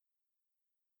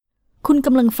คุณก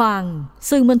ำลังฟัง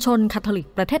สื่อมวลชนคาทอลิก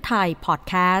ประเทศไทยพอด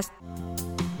แคสต์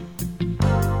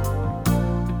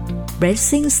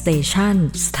Blessing Station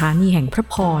สถานีแห่งพระ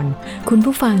พรคุณ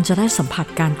ผู้ฟังจะได้สัมผัส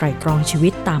การไตร่ตรองชีวิ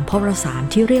ตตามพระวสาร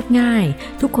ที่เรียบง่าย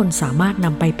ทุกคนสามารถน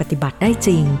ำไปปฏิบัติได้จ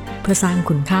ริงเพื่อสร้าง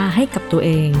คุณค่าให้กับตัวเ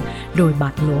องโดยบา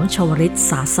ทหลวงชวริต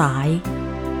สาสาย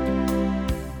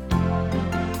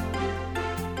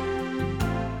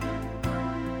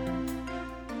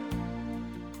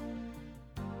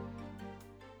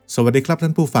สวัสดีครับท่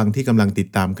านผู้ฟังที่กำลังติด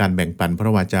ตามการแบ่งปันพร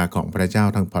ะวาจาของพระเจ้า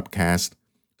ทางพอดแคสต์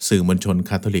สื่อมวลชน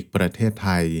คาทอลิกประเทศไท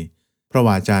ยพระว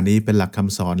าจานี้เป็นหลักค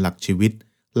ำสอนหลักชีวิต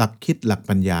หลักคิดหลัก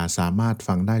ปัญญาสามารถ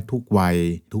ฟังได้ทุกวัย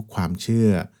ทุกความเชื่อ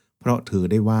เพราะถือ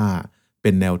ได้ว่าเป็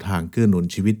นแนวทางเกื้อหนุน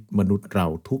ชีวิตมนุษย์เรา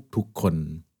ทุกคน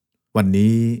วัน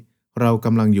นี้เราก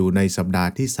ำลังอยู่ในสัปดาห์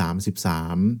ที่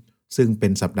33ซึ่งเป็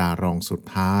นสัปดาห์รองสุด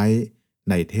ท้าย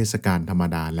ในเทศกาลธรรม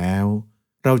ดาแล้ว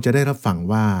เราจะได้รับฟัง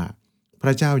ว่าพ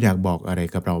ระเจ้าอยากบอกอะไร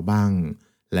กับเราบ้าง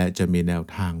และจะมีแนว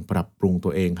ทางปรับปรุงตั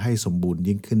วเองให้สมบูรณ์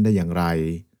ยิ่งขึ้นได้อย่างไร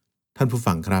ท่านผู้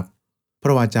ฟังครับพร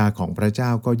ะวาจาของพระเจ้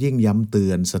าก็ยิ่งย้ำเตื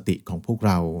อนสติของพวกเ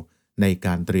ราในก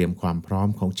ารเตรียมความพร้อม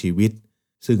ของชีวิต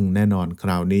ซึ่งแน่นอนค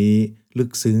ราวนี้ลึ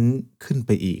กซึ้งขึ้นไป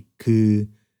อีกคือ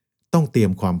ต้องเตรีย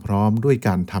มความพร้อมด้วยก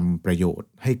ารทำประโยชน์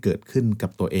ให้เกิดขึ้นกั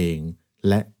บตัวเอง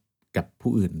และกับ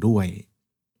ผู้อื่นด้วย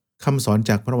คำสอน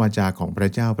จากพระวาจาของพระ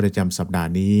เจ้าประจำสัปดาห์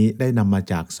นี้ได้นำมา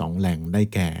จาก2แหล่งได้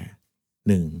แก่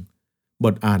 1. บ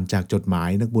ทอ่านจากจดหมาย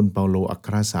นักบุญเปาโลอัค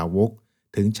รสาวก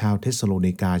ถึงชาวเธสโล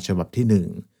นิกาฉบับที่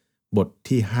1บท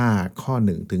ที่5ข้อ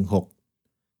1ถึง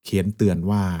6เขียนเตือน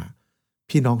ว่า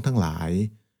พี่น้องทั้งหลาย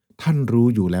ท่านรู้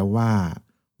อยู่แล้วว่า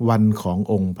วันของ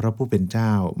องค์พระผู้เป็นเจ้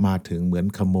ามาถึงเหมือน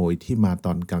ขโมยที่มาต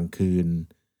อนกลางคืน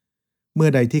เมื่อ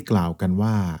ใดที่กล่าวกัน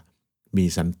ว่ามี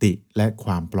สันติและค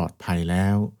วามปลอดภัยแล้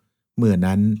วเมื่อ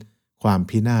นั้นความ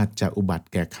พินาศจะอุบัติ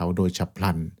แก่เขาโดยฉับพ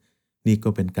ลันนี่ก็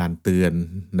เป็นการเตือน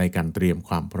ในการเตรียมค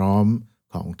วามพร้อม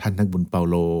ของท่านนักบุญเปา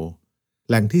โล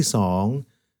แหล่งที่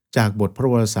2จากบทพระ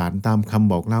วสารตามค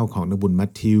ำบอกเล่าของนักบุญมั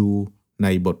ทธิวใน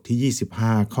บทที่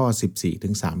25ข้อ14ถึ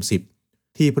ง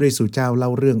30ที่พระเยซูเจ้าเล่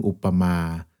าเรื่องอุปมา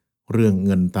เรื่องเ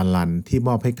งินตะลันที่ม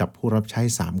อบให้กับผู้รับใช้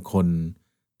3คน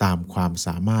ตามความส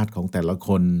ามารถของแต่ละค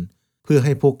นเพื่อใ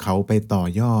ห้พวกเขาไปต่อ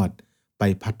ยอดไป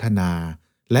พัฒนา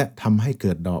และทำให้เ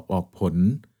กิดดอกออกผล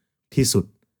ที่สุด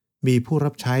มีผู้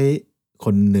รับใช้ค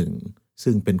นหนึ่ง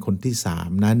ซึ่งเป็นคนที่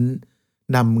3นั้น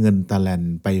นำเงินตะแลน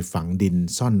ไปฝังดิน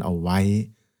ซ่อนเอาไว้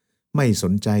ไม่ส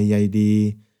นใจใยดี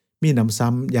มีน้ำซ้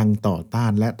ำยังต่อต้า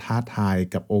นและท้าทาย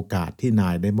กับโอกาสที่นา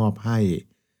ยได้มอบให้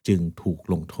จึงถูก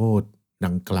ลงโทษ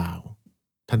ดังกล่าว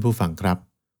ท่านผู้ฟังครับ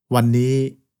วันนี้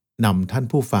นำท่าน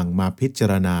ผู้ฟังมาพิจา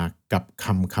รณากับ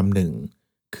คำหนึ่ง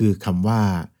คือคำว่า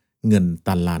เงิน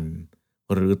ตะลัน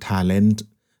หรือ talent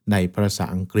ในภาษา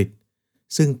อังกฤษ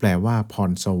ซึ่งแปลว่าพ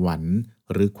รสวรรค์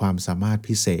หรือความสามารถ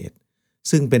พิเศษ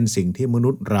ซึ่งเป็นสิ่งที่มนุ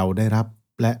ษย์เราได้รับ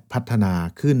และพัฒนา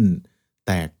ขึ้น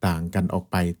แตกต่างกันออก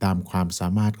ไปตามความสา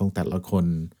มารถของแต่ละคน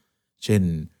เช่น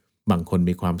บางคน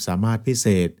มีความสามารถพิเศ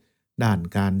ษด้าน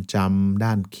การจำ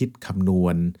ด้านคิดคำนว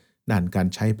ณด้านการ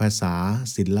ใช้ภาษา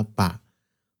ศิลปะ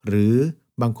หรือ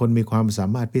บางคนมีความสา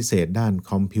มารถพิเศษด้าน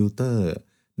คอมพิวเตอร์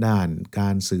ด้านกา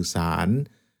รสื่อสาร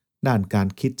ด้านการ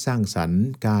คิดสร้างสรรค์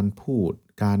การพูด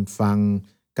การฟัง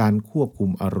การควบคุ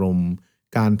มอารมณ์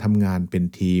การทำงานเป็น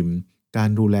ทีมการ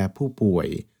ดูแลผู้ป่วย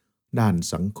ด้าน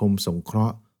สังคมสงเครา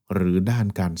ะห์หรือด้าน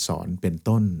การสอนเป็น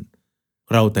ต้น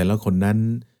เราแต่ละคนนั้น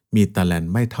มีตะแลน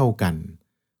ไม่เท่ากัน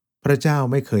พระเจ้า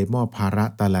ไม่เคยมอบภาระ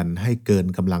ตะแลนให้เกิน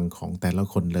กำลังของแต่ละ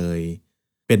คนเลย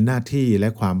เป็นหน้าที่และ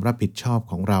ความรับผิดชอบ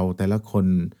ของเราแต่ละคน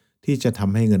ที่จะท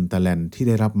ำให้เงินตะแลนที่ไ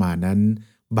ด้รับมานั้น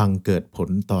บังเกิดผล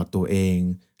ต่อตัวเอง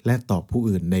และต่อผู้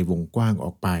อื่นในวงกว้างอ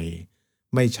อกไป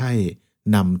ไม่ใช่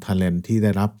นำ talent ที่ไ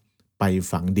ด้รับไป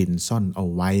ฝังดินซ่อนเอา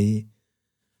ไว้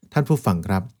ท่านผู้ฟังค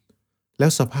รับแล้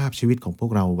วสภาพชีวิตของพว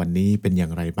กเราวันนี้เป็นอย่า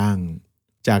งไรบ้าง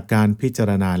จากการพิจา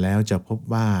รณาแล้วจะพบ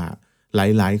ว่าห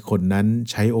ลายๆคนนั้น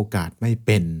ใช้โอกาสไม่เ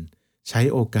ป็นใช้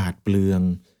โอกาสเปลือง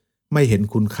ไม่เห็น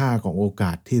คุณค่าของโอก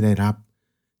าสที่ได้รับ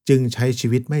จึงใช้ชี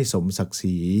วิตไม่สมศักดิ์ศ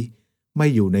รีไม่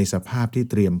อยู่ในสภาพที่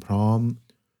เตรียมพร้อม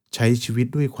ใช้ชีวิต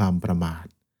ด้วยความประมาท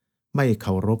ไม่เค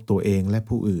ารพตัวเองและ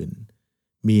ผู้อื่น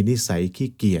มีนิสัยขี้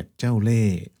เกียจเจ้าเล่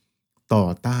ห์ต่อ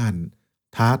ต้าน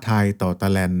ท้าทายต่อตะ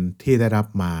แลนที่ได้รับ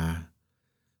มา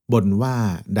บ่นว่า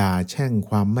ด่าแช่ง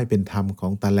ความไม่เป็นธรรมขอ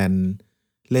งตะแลน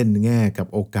เล่นแง่กับ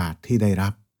โอกาสที่ได้รั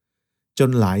บจน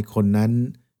หลายคนนั้น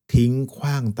ทิ้งข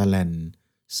ว้างตะแลน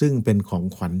ซึ่งเป็นของ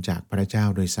ขวัญจากพระเจ้า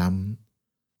โดยซ้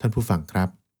ำท่านผู้ฟังครับ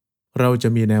เราจะ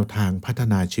มีแนวทางพัฒ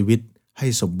นาชีวิตให้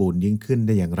สมบูรณ์ยิ่งขึ้นไ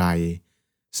ด้อย่างไร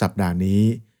สัปดาห์นี้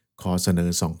ขอเสนอ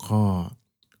2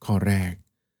ข้อแรก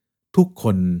ทุกค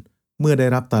น เมื่อได้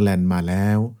รับตะแลนมาแล้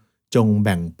วจงแ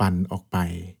บ่งปันออกไป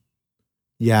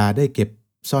อย่าได้เก็บ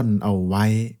ซ่อนเอาไว้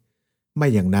ไม่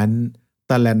อย่างนั้น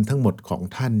ตะแลนทั้งหมดของ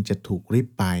ท่านจะถูกริบ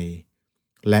ไป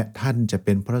และท่านจะเ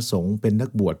ป็นพระสงฆ์เป็นนัก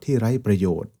บวชที่ไร้ประโย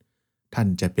ชน์ท่าน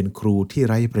จะเป็นครูที่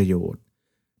ไร้ประโยชน์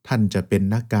ท่านจะเป็น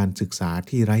นักการศึกษา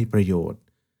ที่ไร้ประโยชน์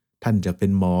ท่านจะเป็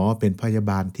นหมอเป็นพยา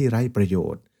บาลที่ไร้ประโย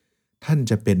ชน์ท่าน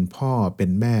จะเป็นพ่อเป็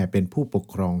นแม่เป็นผู้ปก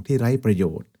ครองที่ไร้ประโย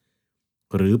ชน์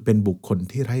หรือเป็นบุคคล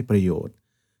ที่ไร้ประโยชน์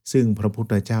ซึ่งพระพุท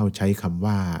ธเจ้าใช้คำ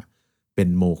ว่าเป็น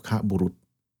โมฆะบุรุษ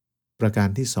ประการ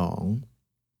ที่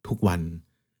2ทุกวัน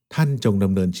ท่านจงด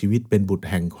ำเนินชีวิตเป็นบุตร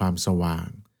แห่งความสว่าง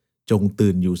จง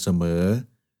ตื่นอยู่เสมอ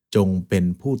จงเป็น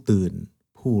ผู้ตื่น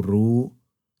ผู้รู้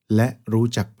และรู้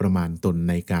จักประมาณตน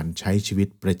ในการใช้ชีวิต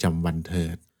ประจำวันเถิ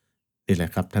ดนี่แหละ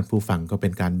ครับท่านผู้ฟังก็เป็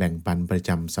นการแบ่งปันประจ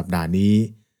ำสัปดาห์นี้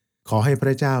ขอให้พร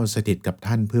ะเจ้าสถิตกับ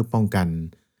ท่านเพื่อป้องกัน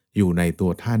อยู่ในตั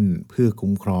วท่านเพื่อ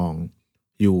คุ้มครอง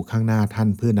อยู่ข้างหน้าท่าน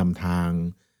เพื่อนำทาง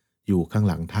อยู่ข้าง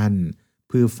หลังท่านเ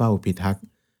พื่อเฝ้าพิทักษ์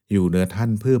อยู่เหนือท่า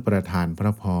นเพื่อประทานพร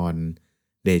ะพร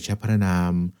เดชะพระนา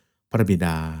มพระบิด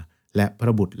าและพร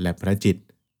ะบุตรและพระจิต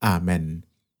อาเมน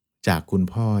จากคุณ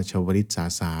พ่อชวริตสา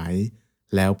สาย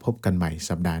แล้วพบกันใหม่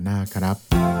สัปดาห์หน้าครั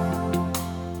บ